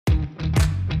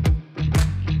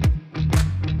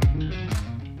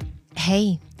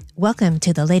Hey, welcome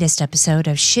to the latest episode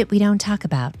of Shit We Don't Talk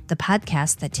About, the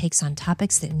podcast that takes on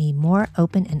topics that need more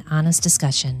open and honest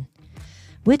discussion.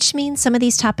 Which means some of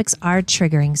these topics are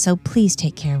triggering, so please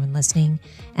take care when listening,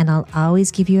 and I'll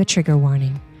always give you a trigger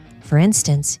warning. For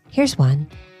instance, here's one.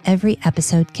 Every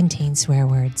episode contains swear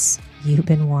words. You've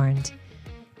been warned.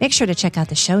 Make sure to check out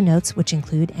the show notes, which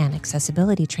include an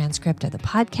accessibility transcript of the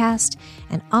podcast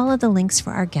and all of the links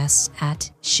for our guests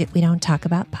at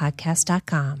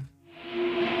shitwedon'ttalkaboutpodcast.com.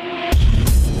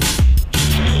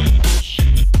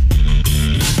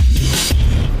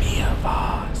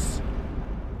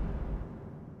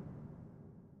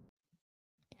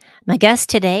 My guest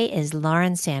today is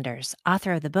Lauren Sanders,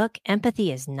 author of the book,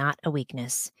 Empathy is Not a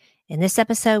Weakness. In this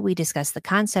episode, we discuss the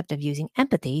concept of using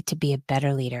empathy to be a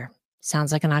better leader.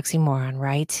 Sounds like an oxymoron,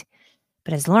 right?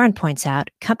 But as Lauren points out,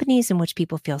 companies in which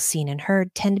people feel seen and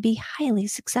heard tend to be highly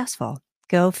successful.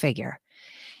 Go figure.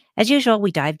 As usual,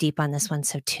 we dive deep on this one,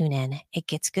 so tune in. It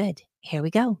gets good. Here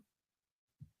we go.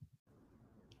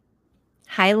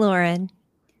 Hi, Lauren.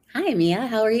 Hi, Mia.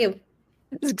 How are you?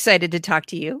 I'm excited to talk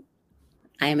to you.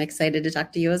 I am excited to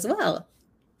talk to you as well.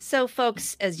 So,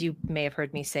 folks, as you may have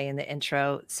heard me say in the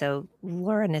intro, so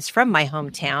Lauren is from my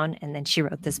hometown, and then she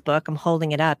wrote this book. I'm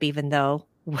holding it up, even though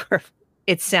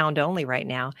it's sound only right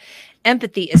now.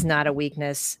 Empathy is Not a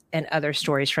Weakness, and Other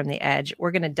Stories from the Edge.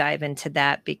 We're going to dive into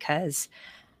that because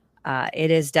it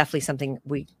is definitely something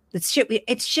it's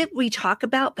shit we talk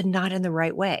about, but not in the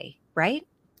right way, right?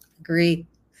 Agree,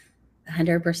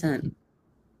 100%.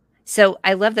 So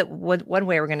I love that one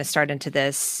way we're going to start into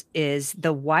this is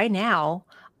the why now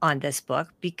on this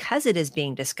book, because it is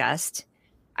being discussed.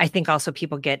 I think also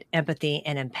people get empathy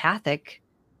and empathic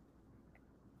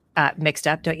mixed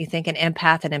up, don't you think? And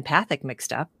empath and empathic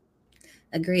mixed up.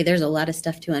 Agree. There's a lot of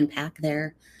stuff to unpack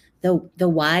there. The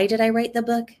why did I write the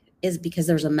book is because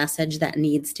there's a message that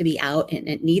needs to be out, and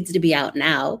it needs to be out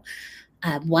now.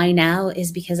 Why now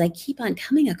is because I keep on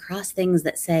coming across things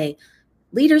that say,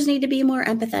 leaders need to be more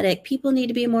empathetic. People need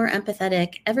to be more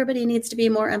empathetic. Everybody needs to be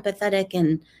more empathetic.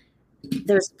 And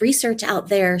there's research out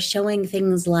there showing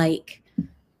things like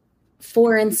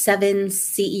 4 in 7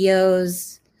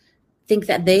 CEOs think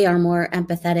that they are more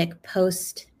empathetic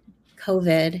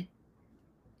post-COVID. ...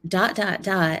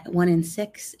 1 in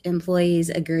 6 employees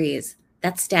agrees.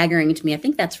 That's staggering to me. I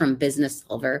think that's from Business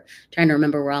Silver. Trying to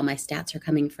remember where all my stats are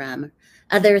coming from.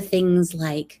 Other things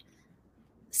like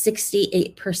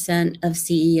 68% of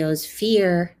CEOs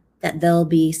fear that they'll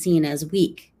be seen as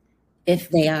weak if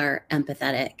they are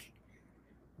empathetic.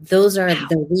 Those are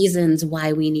the reasons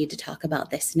why we need to talk about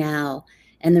this now,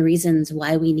 and the reasons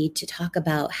why we need to talk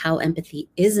about how empathy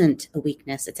isn't a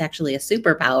weakness. It's actually a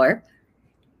superpower.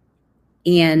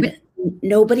 And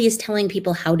nobody is telling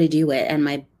people how to do it. And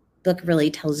my book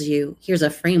really tells you, here's a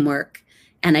framework.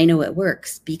 And I know it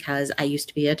works because I used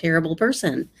to be a terrible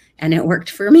person and it worked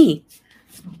for me.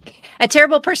 A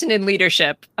terrible person in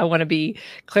leadership. I want to be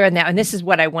clear on that. And this is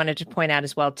what I wanted to point out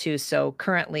as well, too. So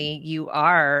currently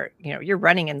you're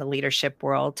running in the leadership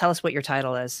world. Tell us what your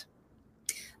title is.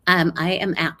 I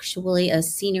am actually a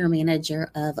senior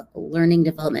manager of learning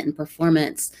development and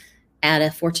performance at a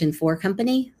Fortune 4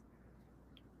 company.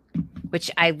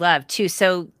 Which I love, too.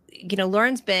 So,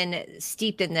 Lauren's been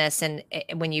steeped in this. And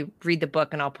when you read the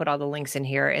book, and I'll put all the links in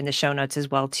here in the show notes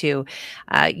as well, too,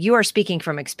 you are speaking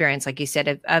from experience, like you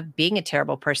said, of being a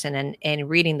terrible person and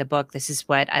reading the book. This is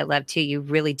what I love, too. You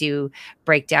really do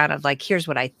break down of like, here's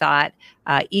what I thought.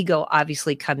 Ego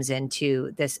obviously comes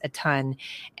into this a ton.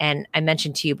 And I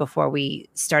mentioned to you before we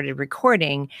started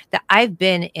recording that I've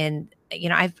been in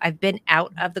I've been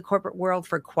out of the corporate world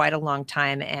for quite a long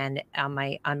time, and on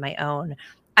my own.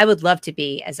 I would love to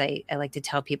be, as I like to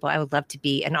tell people, I would love to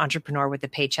be an entrepreneur with a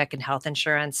paycheck and health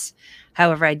insurance.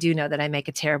 However, I do know that I make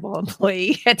a terrible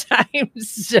employee at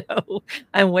times, so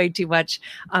I'm way too much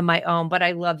on my own. But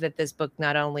I love that this book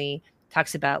not only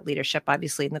talks about leadership,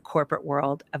 obviously in the corporate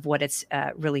world, of what it's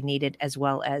really needed, as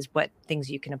well as what things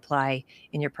you can apply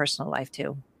in your personal life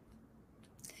too.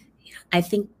 I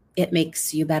think it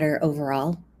makes you better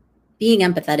overall. Being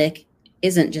empathetic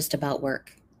isn't just about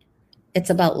work. It's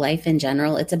about life in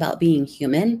general. It's about being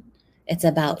human. It's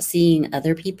about seeing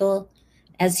other people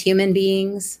as human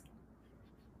beings.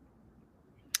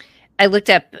 I looked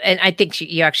up, and I think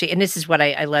you actually, and this is what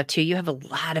I love too, you have a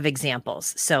lot of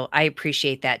examples. So I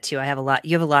appreciate that too. You have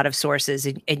a lot of sources,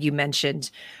 and you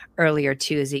mentioned earlier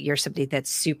too, is that you're somebody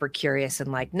that's super curious and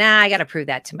like, I got to prove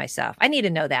that to myself. I need to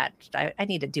know that. I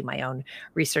need to do my own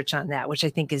research on that, which I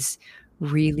think is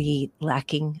really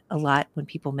lacking a lot when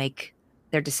people make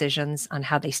their decisions on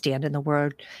how they stand in the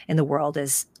world.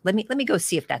 Is let me go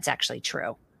see if that's actually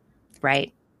true,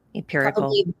 right? Empirical.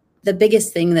 the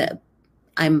biggest thing that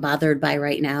I'm bothered by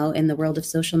right now in the world of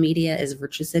social media is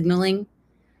virtue signaling.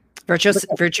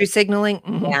 Virtue signaling.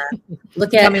 Yeah.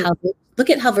 Look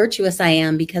at how virtuous I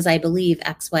am because I believe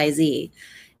XYZ.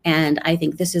 And I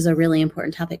think this is a really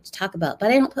important topic to talk about.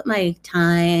 But I don't put my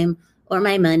time or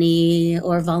my money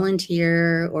or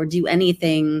volunteer or do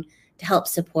anything to help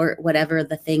support whatever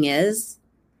the thing is.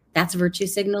 That's virtue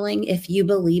signaling. If you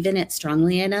believe in it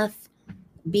strongly enough,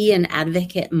 be an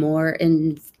advocate more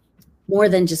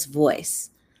than just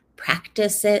voice.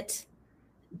 Practice it.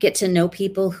 Get to know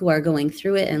people who are going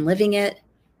through it and living it.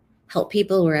 Help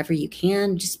people wherever you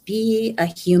can. Just be a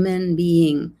human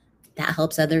being that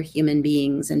helps other human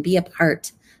beings and be a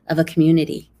part of a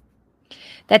community.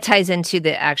 That ties into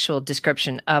the actual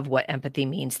description of what empathy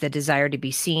means, the desire to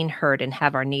be seen, heard, and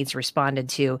have our needs responded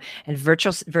to. And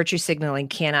virtue signaling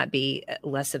cannot be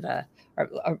less of a,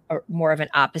 or more of an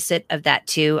opposite of that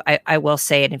too. I will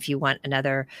say, and if you want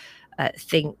another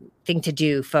thing to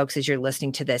do, folks, as you're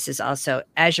listening to this, is also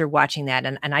as you're watching that,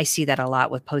 and I see that a lot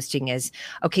with posting, is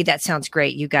okay, that sounds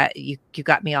great. You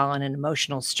got me all in an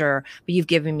emotional stir, but you've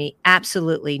given me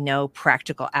absolutely no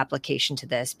practical application to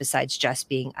this besides just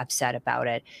being upset about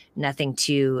it. Nothing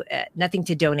to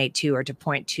donate to or to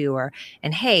point to,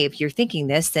 and hey, if you're thinking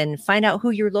this, then find out who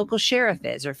your local sheriff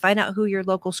is or find out who your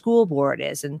local school board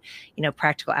is, and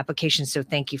practical applications. So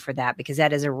thank you for that, because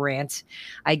that is a rant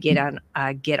I get on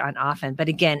often. But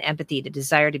again, empathy, the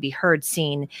desire to be heard,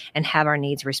 seen, and have our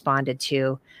needs responded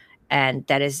to. And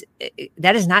that is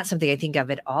not something I think of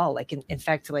at all. Like in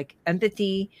fact, like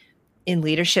empathy in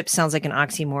leadership sounds like an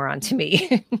oxymoron to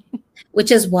me.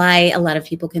 Which is why a lot of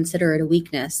people consider it a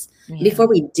weakness. Yeah. Before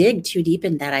we dig too deep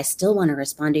in that, I still want to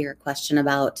respond to your question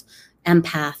about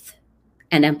empath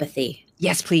and empathy.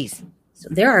 Yes, please. So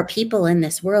there are people in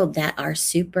this world that are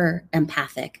super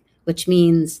empathic, which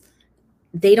means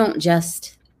they don't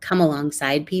just come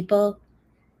alongside people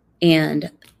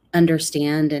and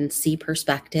understand and see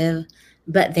perspective,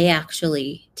 but they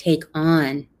actually take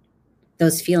on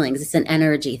those feelings. It's an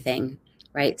energy thing,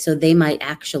 right? So they might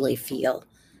actually feel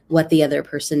what the other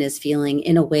person is feeling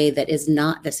in a way that is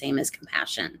not the same as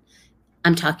compassion.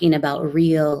 I'm talking about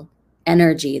real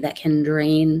energy that can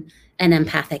drain an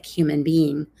empathic human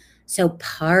being. So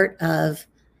part of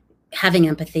having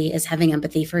empathy is having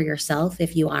empathy for yourself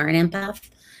if you are an empath,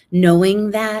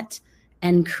 knowing that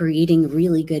and creating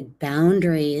really good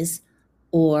boundaries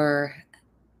or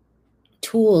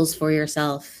tools for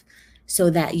yourself so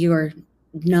that you're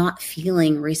not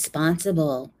feeling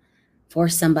responsible for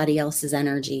somebody else's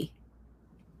energy.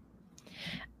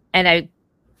 And I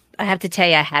have to tell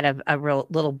you, I had a real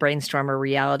little brainstorm or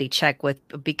reality check with,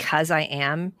 because I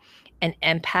am an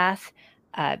empath,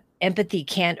 empathy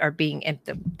can't, or being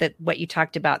what you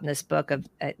talked about in this book of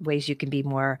ways you can be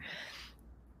more,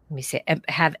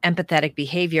 have empathetic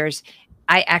behaviors.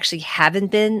 I actually haven't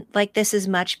been like this as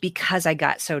much because I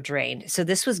got so drained. So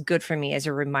this was good for me as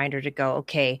a reminder to go,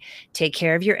 okay, take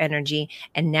care of your energy.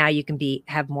 And now you can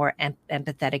have more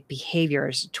empathetic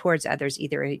behaviors towards others,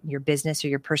 either in your business or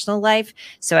your personal life.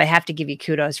 So I have to give you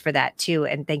kudos for that too.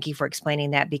 And thank you for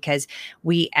explaining that, because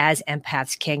we as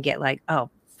empaths can get like, oh,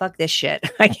 fuck this shit.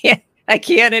 I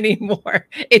can't anymore.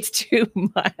 It's too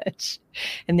much.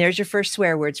 And there's your first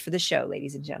swear words for the show,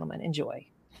 ladies and gentlemen. Enjoy.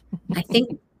 I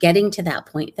think getting to that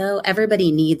point, though, everybody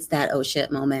needs that oh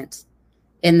shit moment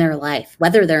in their life,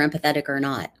 whether they're empathetic or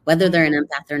not, whether they're an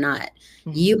empath or not.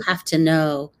 Mm-hmm. You have to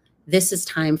know this is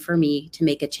time for me to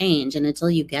make a change. And until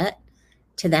you get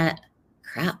to that,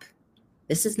 crap,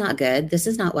 this is not good. This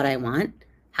is not what I want.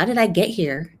 How did I get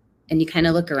here? And you kind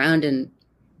of look around and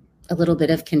a little bit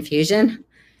of confusion.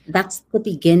 That's the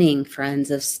beginning, friends,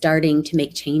 of starting to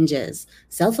make changes.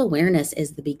 Self-awareness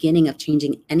is the beginning of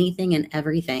changing anything and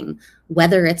everything,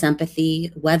 whether it's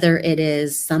empathy, whether it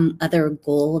is some other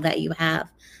goal that you have.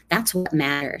 That's what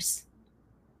matters.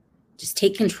 Just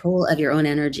take control of your own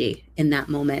energy in that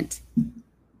moment.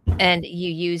 And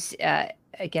you use,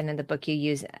 again, in the book, you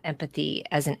use empathy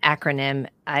as an acronym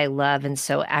I love. And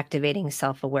so activating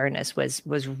self-awareness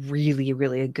was really,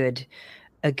 really a good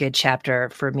chapter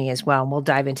for me as well. And we'll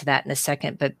dive into that in a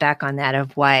second, but back on that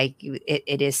of why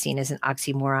it is seen as an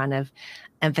oxymoron of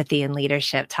empathy and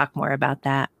leadership. Talk more about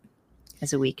that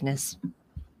as a weakness.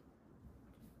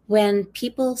 When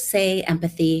people say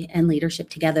empathy and leadership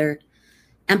together,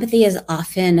 empathy is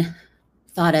often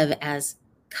thought of as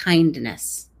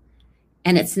kindness,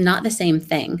 and it's not the same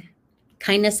thing.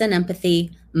 Kindness and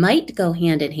empathy might go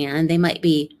hand in hand. They might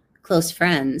be close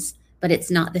friends, but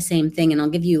it's not the same thing. And I'll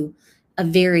give you a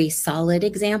very solid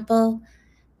example.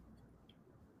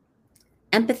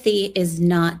 Empathy is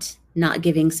not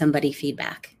giving somebody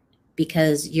feedback.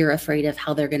 because you're afraid of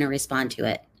how they're going to respond to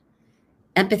it.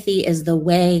 Empathy is the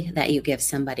way that you give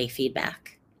somebody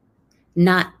feedback,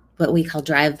 not what we call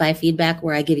drive-by feedback,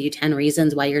 where I give you 10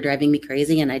 reasons why you're driving me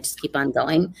crazy and I just keep on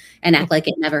going and act like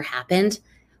it never happened.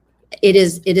 It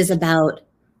is about,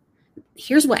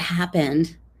 here's what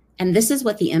happened, and this is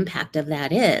what the impact of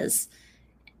that is.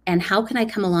 And how can I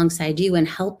come alongside you and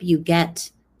help you get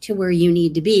to where you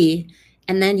need to be?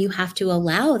 And then you have to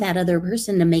allow that other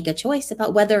person to make a choice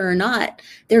about whether or not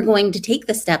they're going to take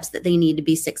the steps that they need to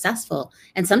be successful.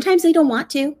 And sometimes they don't want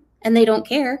to, and they don't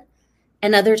care.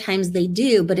 And other times they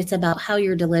do, but it's about how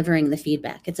you're delivering the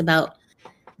feedback. It's about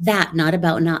that, not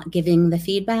about not giving the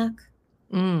feedback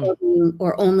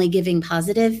or only giving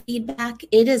positive feedback.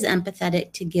 It is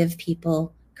empathetic to give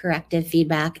people corrective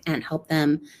feedback and help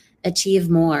them achieve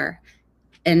more.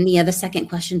 And the second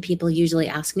question people usually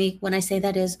ask me when I say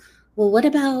that is, well, what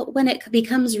about when it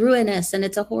becomes ruinous and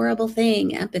it's a horrible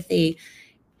thing, empathy?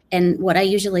 And what I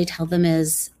usually tell them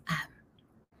is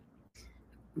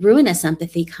ruinous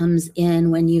empathy comes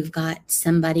in when you've got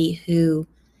somebody who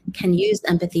can use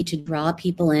empathy to draw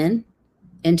people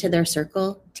into their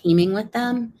circle, teaming with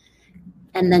them,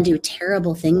 and then do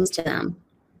terrible things to them.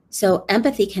 So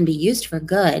empathy can be used for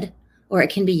good, or it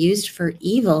can be used for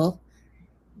evil.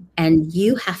 And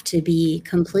you have to be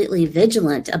completely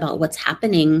vigilant about what's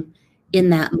happening in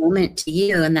that moment to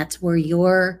you. And that's where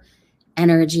your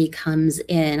energy comes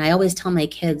in. I always tell my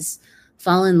kids,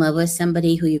 fall in love with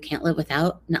somebody who you can't live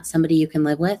without, not somebody you can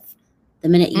live with. The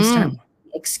minute you start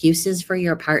excuses for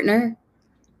your partner,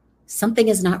 something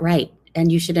is not right,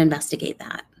 and you should investigate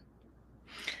that.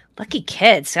 Lucky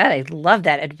kids. God, I love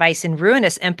that advice. And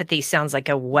ruinous empathy sounds like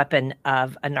a weapon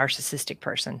of a narcissistic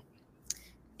person.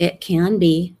 It can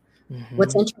be. Mm-hmm.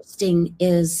 What's interesting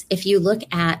is if you look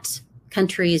at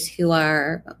countries who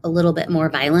are a little bit more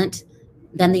violent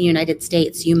than the United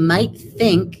States, you might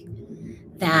think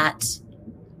that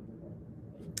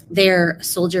their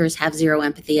soldiers have zero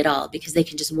empathy at all because they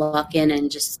can just walk in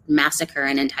and just massacre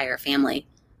an entire family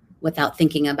without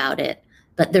thinking about it.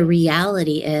 But the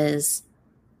reality is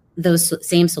those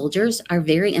same soldiers are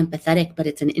very empathetic, but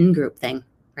it's an in-group thing,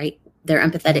 right? They're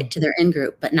empathetic to their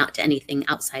in-group, but not to anything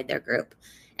outside their group.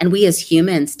 And we as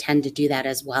humans tend to do that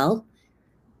as well.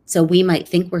 So we might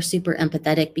think we're super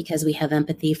empathetic because we have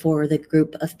empathy for the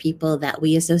group of people that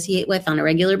we associate with on a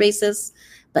regular basis,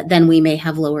 but then we may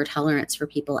have lower tolerance for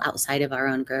people outside of our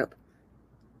own group.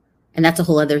 And that's a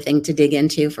whole other thing to dig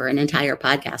into for an entire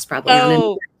podcast, probably.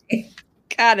 Oh,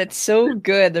 God, it's so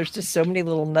good. There's just so many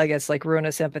little nuggets like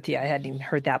ruinous empathy. I hadn't even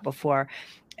heard that before.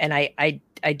 And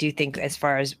I do think as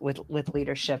far as with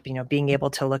leadership, being able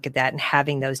to look at that and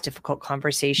having those difficult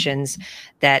conversations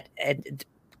that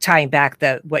tying back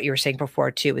what you were saying before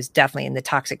too is definitely in the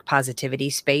toxic positivity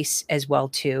space as well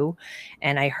too.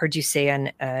 And I heard you say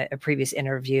on a previous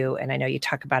interview, and I know you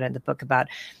talk about it in the book about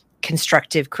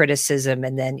constructive criticism,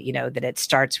 and then, that it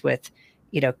starts with,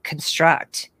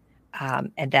 construct.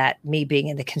 And that me being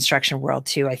in the construction world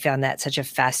too, I found that such a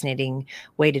fascinating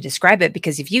way to describe it,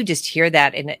 because if you just hear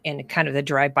that in kind of the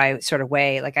drive-by sort of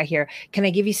way, like I hear, can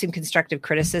I give you some constructive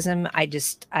criticism?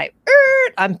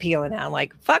 I'm peeling out. I'm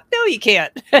like, fuck no, you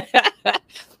can't.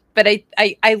 But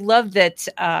I love that.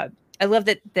 I love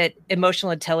that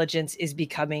emotional intelligence is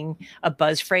becoming a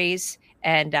buzz phrase.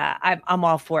 And I'm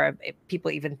all for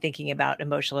people even thinking about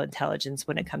emotional intelligence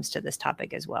when it comes to this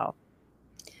topic as well.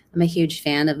 I'm a huge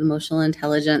fan of emotional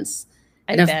intelligence.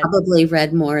 And I've probably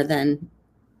read more than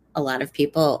a lot of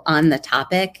people on the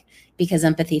topic because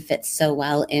empathy fits so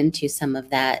well into some of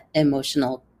that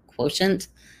emotional quotient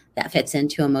that fits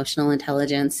into emotional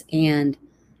intelligence. And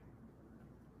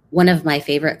one of my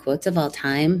favorite quotes of all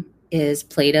time is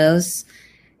Plato's.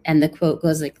 And the quote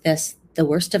goes like this: the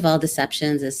worst of all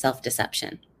deceptions is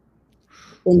self-deception.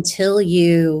 Until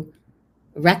you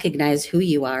recognize who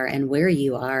you are and where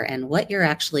you are and what you're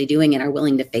actually doing and are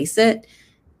willing to face it,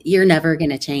 you're never going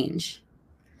to change.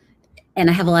 And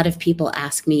I have a lot of people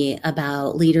ask me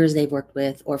about leaders they've worked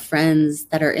with or friends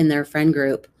that are in their friend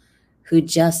group who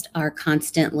just are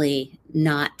constantly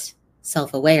not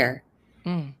self-aware.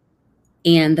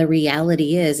 And the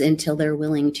reality is, until they're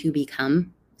willing to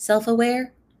become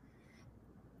self-aware,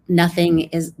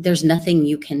 there's nothing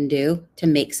you can do to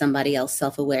make somebody else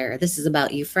self-aware. This is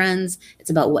about you, friends. It's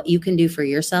about what you can do for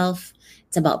yourself.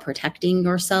 It's about protecting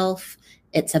yourself.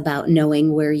 It's about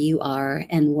knowing where you are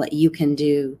and what you can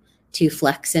do to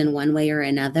flex in one way or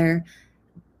another.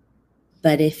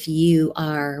 But if you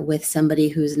are with somebody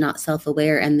who's not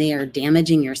self-aware and they are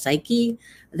damaging your psyche,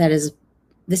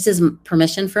 this is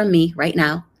permission from me right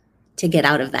now to get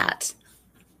out of that.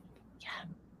 Yeah.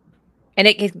 And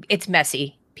it's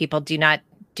messy. People do not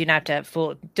do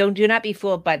not be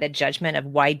fooled by the judgment of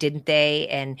why didn't they,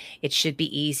 and it should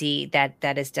be easy.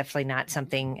 That is definitely not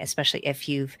something, especially if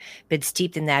you've been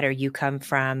steeped in that, or you come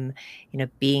from,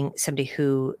 being somebody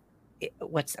who,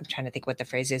 I'm trying to think what the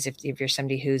phrase is. If you're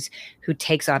somebody who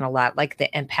takes on a lot, like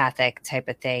the empathic type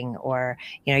of thing, or,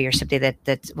 you're somebody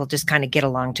that will just kind of get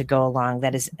along to go along.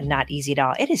 That is not easy at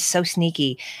all. It is so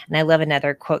sneaky. And I love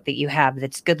another quote that you have,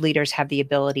 that's good leaders have the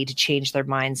ability to change their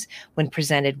minds when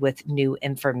presented with new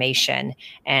information.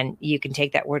 And you can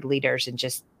take that word leaders and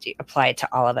just apply it to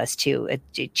all of us too.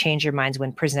 Change your minds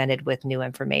when presented with new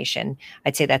information.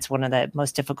 I'd say that's one of the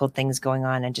most difficult things going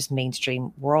on in just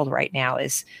mainstream world right now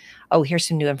is, oh, here's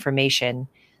some new information.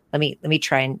 Let me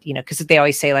try and, because they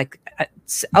always say like,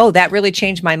 oh, that really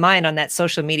changed my mind on that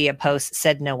social media post,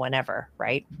 said no one ever,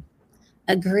 right?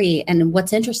 Agree. And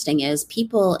what's interesting is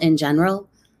people in general,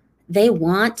 they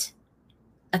want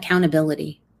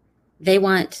accountability. They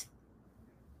want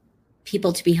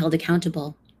people to be held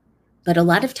accountable. But a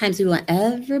lot of times we want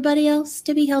everybody else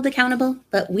to be held accountable,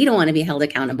 but we don't want to be held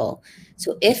accountable.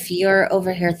 So if you're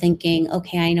over here thinking,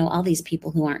 okay, I know all these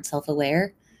people who aren't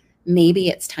self-aware, maybe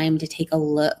it's time to take a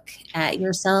look at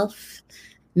yourself.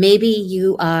 Maybe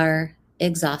you are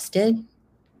exhausted.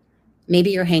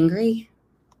 Maybe you're hangry.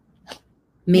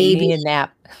 Maybe a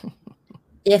nap.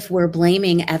 If we're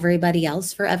blaming everybody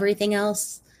else for everything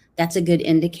else, that's a good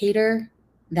indicator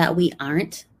that we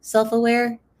aren't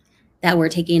self-aware, that we're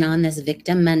taking on this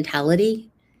victim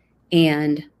mentality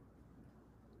and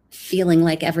feeling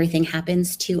like everything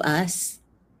happens to us.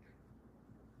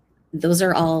 Those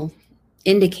are all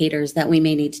indicators that we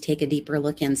may need to take a deeper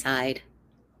look inside.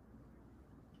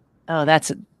 Oh,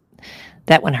 that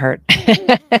one hurt.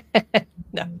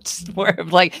 No, it's more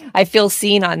of like, I feel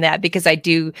seen on that, because I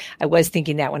was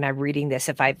thinking that when I'm reading this,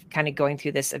 if I've kind of going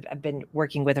through this, I've been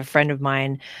working with a friend of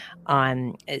mine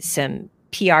on some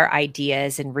PR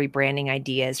ideas and rebranding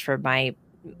ideas for my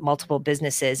multiple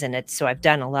businesses. And so I've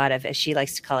done a lot of, as she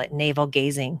likes to call it, navel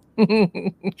gazing.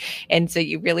 And so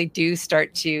you really do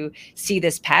start to see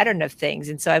this pattern of things.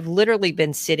 And so I've literally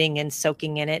been sitting and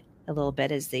soaking in it a little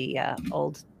bit, as the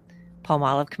old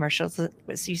Palmolive commercials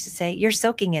was used to say, you're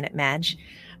soaking in it, Madge.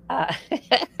 Oh,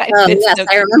 yes,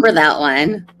 I remember that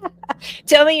one.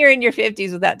 Tell me you're in your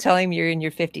 50s without telling me you're in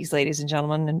your 50s, ladies and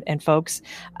gentlemen and folks.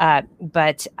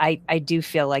 But I do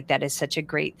feel like that is such a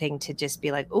great thing to just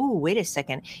be like, oh, wait a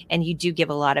second. And you do give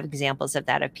a lot of examples of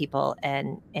that, of people.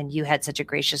 And you had such a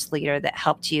gracious leader that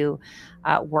helped you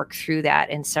work through that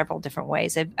in several different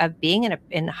ways of being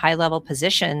in high level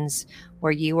positions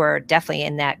where you were definitely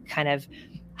in that kind of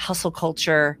hustle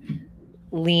culture,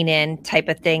 lean in type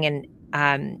of thing. And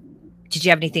did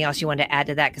you have anything else you wanted to add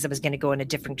to that? Because I was going to go in a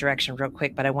different direction real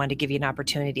quick, but I wanted to give you an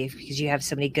opportunity because you have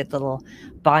so many good little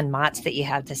bon mots that you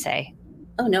have to say.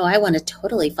 Oh, no, I want to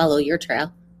totally follow your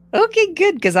trail. Okay,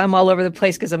 good. Because I'm all over the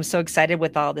place because I'm so excited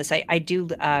with all this. I do.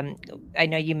 I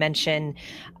know you mentioned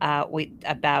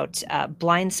about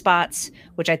blind spots,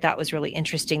 which I thought was really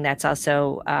interesting. That's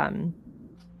also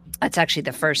that's actually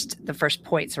the first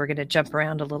point. So we're going to jump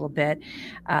around a little bit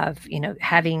of,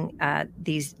 having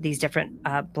these different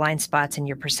blind spots in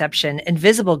your perception.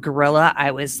 Invisible Gorilla,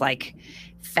 I was like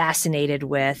fascinated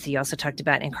with. You also talked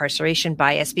about incarceration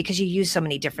bias because you use so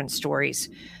many different stories,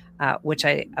 which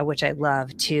I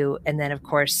love too. And then of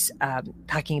course,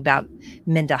 talking about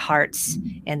Minda Harts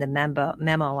and the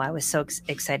memo, I was so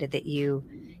excited that you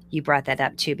brought that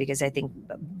up too, because I think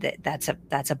that's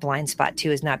a blind spot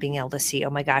too, is not being able to see, oh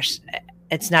my gosh,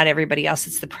 it's not everybody else.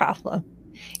 It's the problem.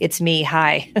 It's me.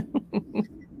 Hi.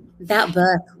 That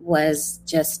book was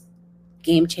just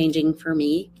game changing for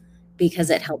me because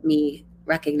it helped me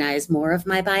recognize more of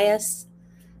my bias.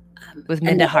 With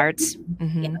Minda Harts.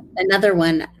 Mm-hmm. Yeah, another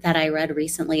one that I read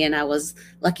recently, and I was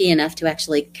lucky enough to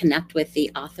actually connect with the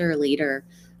author leader.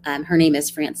 Her name is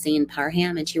Francine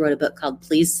Parham, and she wrote a book called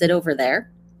Please Sit Over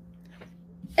There.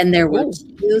 And there were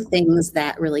two things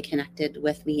that really connected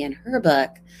with me in her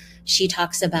book. She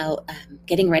talks about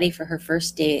getting ready for her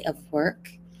first day of work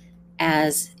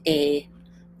as a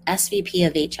SVP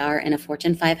of HR in a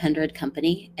Fortune 500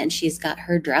 company. And she's got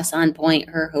her dress on point,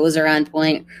 her hose are on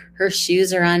point, her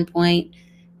shoes are on point.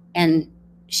 And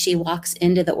she walks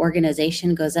into the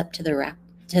organization, goes up to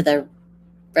the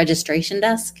registration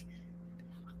desk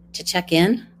to check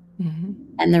in. Mm-hmm.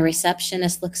 And the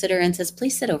receptionist looks at her and says,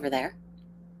 please sit over there.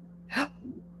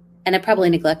 And I probably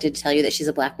neglected to tell you that she's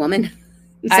a Black woman.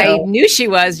 So, I knew she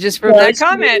was just from that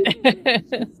comment.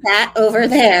 Sat over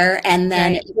there, and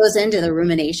then it goes into the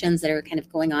ruminations that are kind of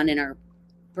going on in our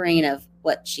brain of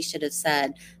what she should have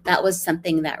said. That was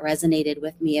something that resonated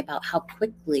with me about how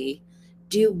quickly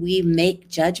do we make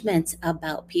judgments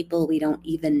about people we don't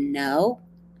even know?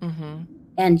 Mm-hmm.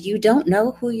 And you don't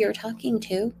know who you're talking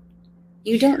to.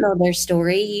 You don't know their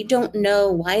story. You don't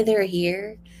know why they're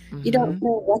here. You Mm-hmm. don't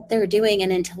know what they're doing.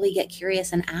 And until we get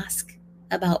curious and ask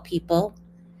about people,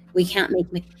 we can't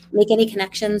make any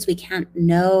connections. We can't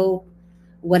know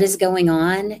what is going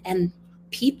on. And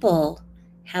people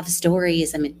have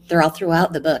stories. I mean, they're all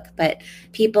throughout the book, but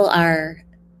people are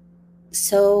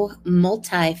so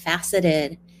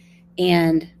multifaceted,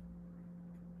 and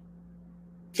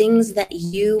things that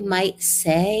you might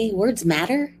say, words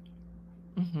matter.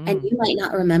 Mm-hmm. And you might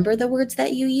not remember the words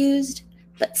that you used,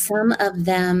 but some of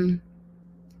them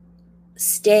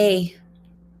stay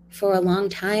for a long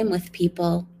time with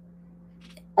people.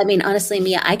 I mean, honestly,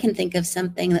 Mia, I can think of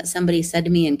something that somebody said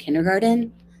to me in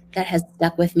kindergarten that has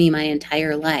stuck with me my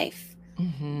entire life.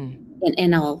 Mm-hmm.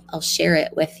 And I'll share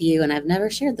it with you. And I've never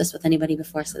shared this with anybody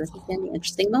before, so this is going to be an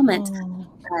interesting moment.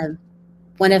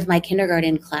 One of my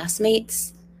kindergarten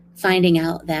classmates, finding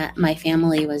out that my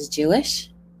family was Jewish,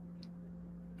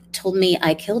 told me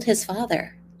I killed his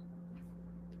father.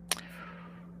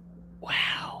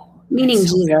 Wow. Meaning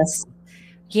so Jesus.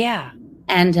 Yeah.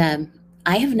 And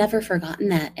I have never forgotten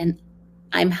that. And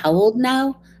I'm how old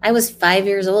now? I was 5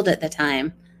 years old at the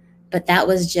time, but that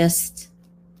was just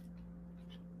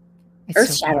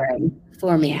earth-shattering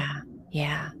for me. Yeah.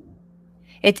 Yeah.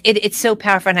 It's so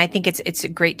powerful, and I think it's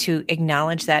great to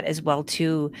acknowledge that as well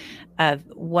too.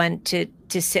 One to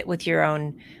sit with your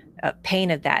own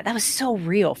pain of that. That was so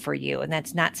real for you, and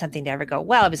that's not something to ever go,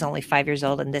 well, I was only 5 years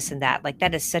old and this and that. Like,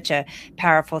 that is such a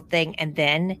powerful thing. And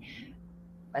then,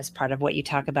 as part of what you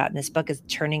talk about in this book, is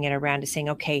turning it around to saying,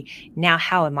 okay, now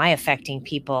how am I affecting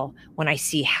people when I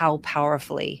see how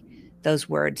powerfully those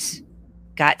words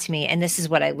got to me? And this is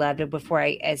what I loved before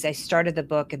as I started the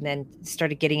book and then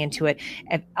started getting into it.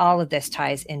 All of this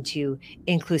ties into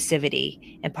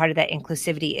inclusivity. And part of that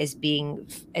inclusivity is being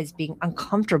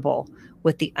uncomfortable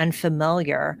with the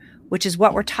unfamiliar, which is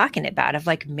what we're talking about, of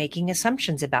like making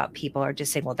assumptions about people, or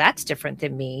just saying, well, that's different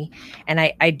than me. And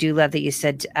I do love that you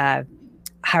said,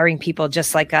 hiring people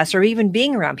just like us, or even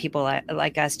being around people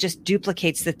like us, just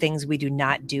duplicates the things we do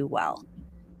not do well.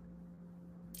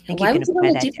 Why would you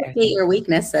want to duplicate your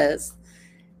weaknesses?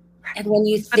 Right. And when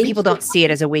you think people don't see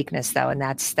it as a weakness, though, and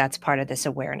that's part of this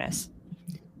awareness.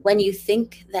 When you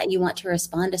think that you want to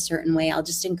respond a certain way, I'll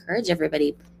just encourage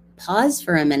everybody, pause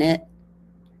for a minute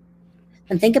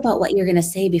and think about what you're going to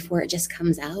say before it just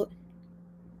comes out.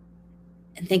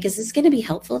 And think, is this going to be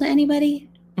helpful to anybody?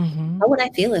 Mm-hmm. How would I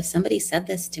feel if somebody said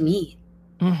this to me?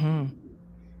 Mm-hmm.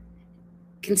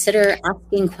 Consider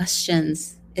asking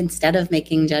questions instead of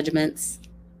making judgments.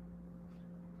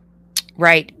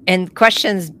 Right. And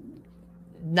questions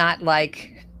not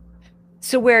like,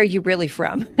 so where are you really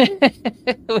from?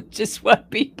 Which is what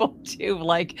people do,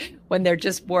 like when they're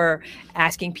just more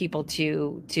asking people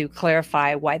to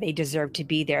clarify why they deserve to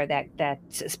be there, that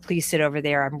says, please sit over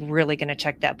there, I'm really going to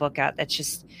check that book out.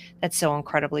 That's so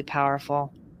incredibly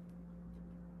powerful.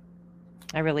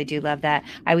 I really do love that.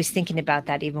 I was thinking about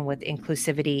that even with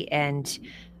inclusivity, and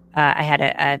I had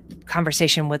a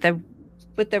conversation with a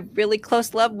really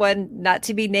close loved one, not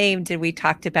to be named, and we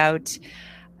talked about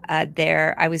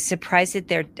I was surprised at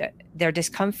their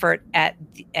discomfort at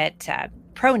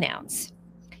pronouns.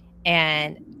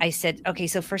 And I said, okay,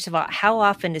 so first of all, how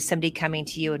often is somebody coming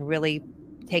to you and really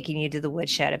taking you to the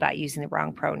woodshed about using the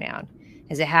wrong pronoun?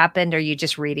 Has it happened, or are you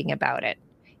just reading about it?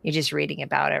 You're just reading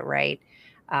about it, right?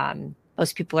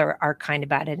 Most people are kind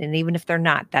about it. And even if they're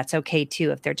not, that's okay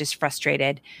too, if they're just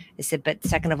frustrated. I said, but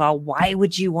second of all, why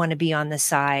would you want to be on the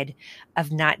side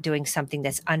of not doing something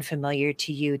that's unfamiliar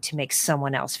to you to make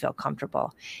someone else feel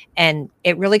comfortable? And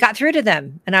it really got through to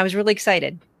them. And I was really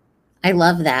excited. I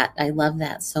love that. I love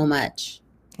that so much.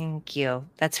 Thank you.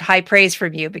 That's high praise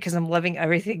from you, because I'm loving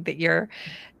everything that you're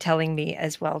telling me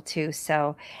as well too.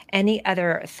 So any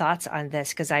other thoughts on this?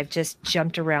 Because I've just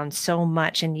jumped around so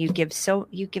much, and you give so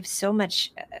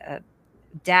much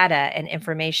data and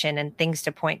information and things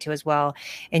to point to as well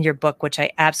in your book, which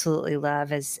I absolutely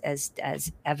love as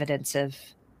evidence of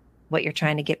what you're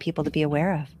trying to get people to be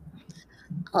aware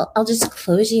of. I'll just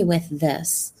close you with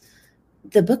this.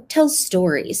 The book tells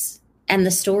stories, and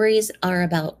the stories are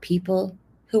about people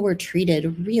who were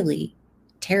treated really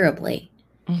terribly.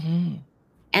 Mm-hmm.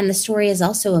 And the story is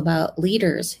also about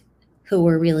leaders who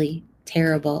were really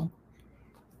terrible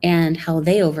and how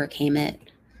they overcame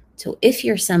it. So if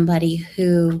you're somebody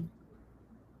who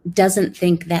doesn't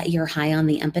think that you're high on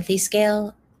the empathy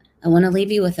scale, I want to leave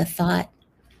you with a thought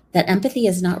that empathy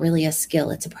is not really a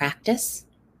skill, it's a practice.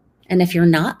 And if you're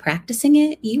not practicing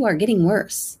it, you are getting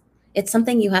worse. It's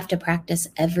something you have to practice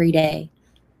every day.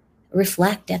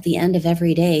 reflect at the end of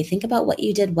every day. Think about what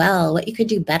you did well, what you could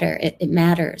do better. It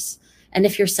matters. And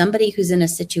if you're somebody who's in a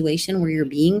situation where you're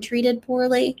being treated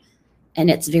poorly and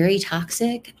it's very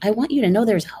toxic, I want you to know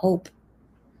there's hope.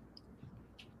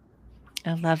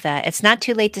 I love that. It's not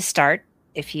too late to start.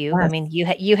 If you, yes. I mean,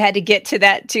 you had to get to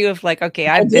that too of like, okay,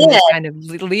 I've been this kind of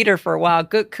leader for a while.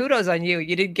 Good, kudos on you.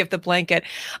 You didn't give the blanket.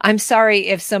 I'm sorry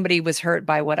if somebody was hurt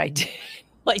by what I did.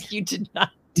 Like you did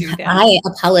not do that. I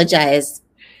apologize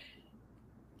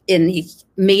in a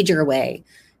major way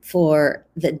for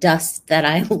the dust that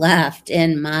I left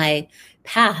in my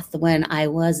path when I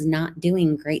was not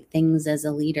doing great things as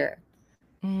a leader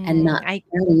and not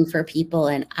caring for people.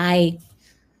 And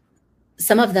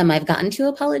some of them I've gotten to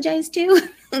apologize to.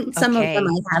 Some of them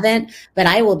I haven't, but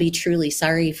I will be truly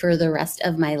sorry for the rest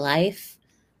of my life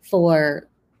for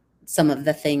some of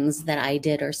the things that I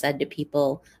did or said to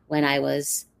people when I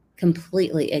was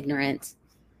completely ignorant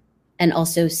and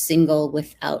also single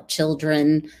without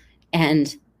children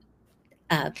and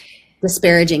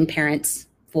disparaging parents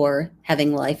for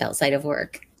having life outside of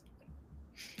work.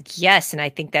 Yes, and I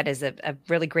think that is a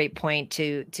really great point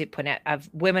to put out. Of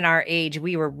women our age,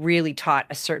 we were really taught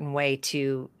a certain way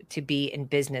to be in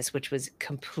business, which was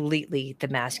completely the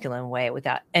masculine way,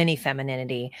 without any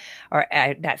femininity, or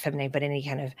not feminine, but any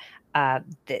kind of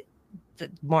the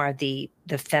more of the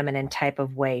feminine type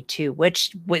of way too,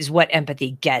 which was what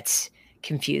empathy gets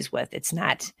confused with. It's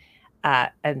not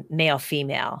a male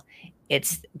female.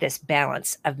 It's this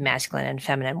balance of masculine and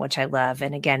feminine, which I love.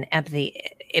 And again, empathy,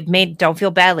 don't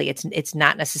feel badly. It's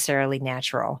not necessarily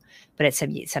natural, but it's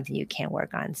something you can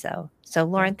work on. So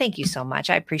Lauren, thank you so much.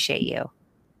 I appreciate you.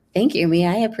 Thank you, Mia.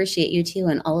 I appreciate you too.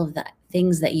 And all of the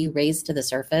things that you raised to the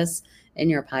surface in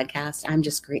your podcast. I'm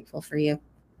just grateful for you.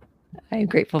 I'm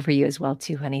grateful for you as well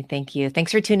too, honey. Thank you.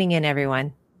 Thanks for tuning in,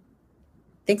 everyone.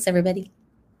 Thanks, everybody.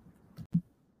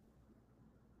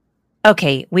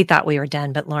 Okay, we thought we were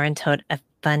done, but Lauren told a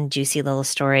fun, juicy little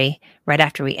story right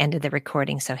after we ended the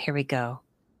recording. So here we go.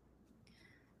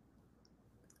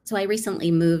 So I recently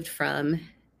moved from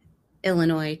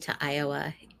Illinois to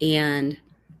Iowa, and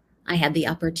I had the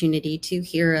opportunity to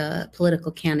hear a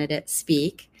political candidate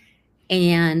speak.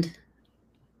 And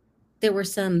there were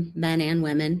some men and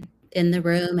women in the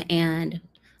room. And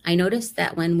I noticed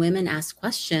that when women asked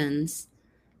questions,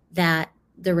 that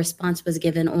the response was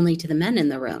given only to the men in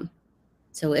the room.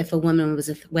 So if a woman was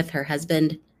with her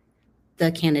husband,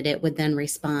 the candidate would then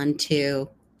respond to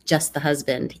just the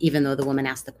husband, even though the woman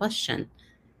asked the question.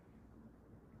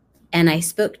 And I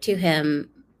spoke to him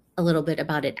a little bit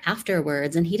about it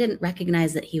afterwards, and he didn't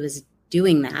recognize that he was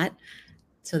doing that.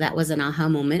 So that was an aha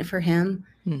moment for him.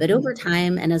 Mm-hmm. But over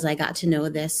time, and as I got to know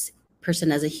this person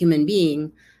as a human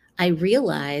being, I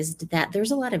realized that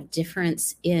there's a lot of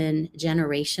difference in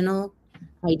generational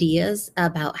ideas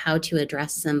about how to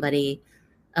address somebody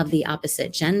of the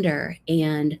opposite gender.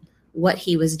 And what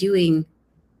he was doing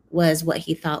was what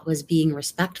he thought was being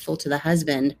respectful to the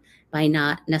husband by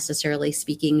not necessarily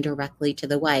speaking directly to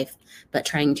the wife, but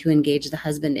trying to engage the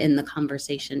husband in the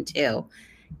conversation too.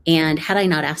 And had I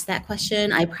not asked that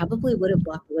question, I probably would have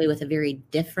walked away with a very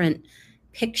different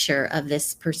picture of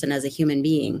this person as a human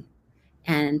being,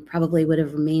 and probably would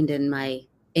have remained in my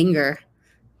anger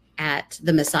at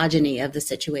the misogyny of the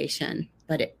situation.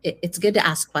 But it's good to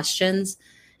ask questions.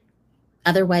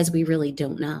 Otherwise, we really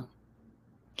don't know.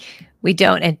 We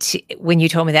don't. And when you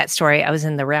told me that story, I was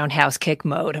in the roundhouse kick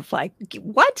mode of like,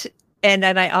 what? And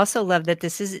then I also love that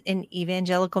this is an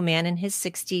evangelical man in his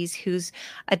 60s who's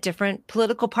a different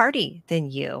political party than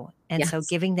you. And yes. So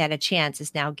giving that a chance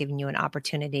is now giving you an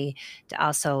opportunity to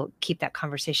also keep that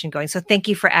conversation going. So thank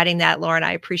you for adding that, Lauren.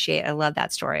 I appreciate it. I love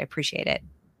that story. I appreciate it.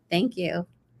 Thank you.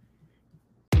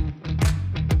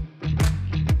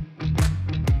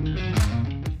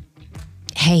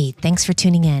 Hey, thanks for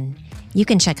tuning in. You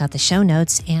can check out the show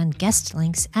notes and guest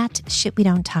links at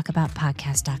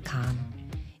shitwedon'ttalkaboutpodcast.com.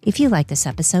 If you like this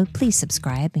episode, please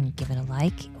subscribe and give it a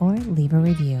like or leave a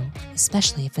review,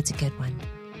 especially if it's a good one.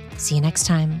 See you next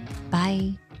time.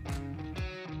 Bye.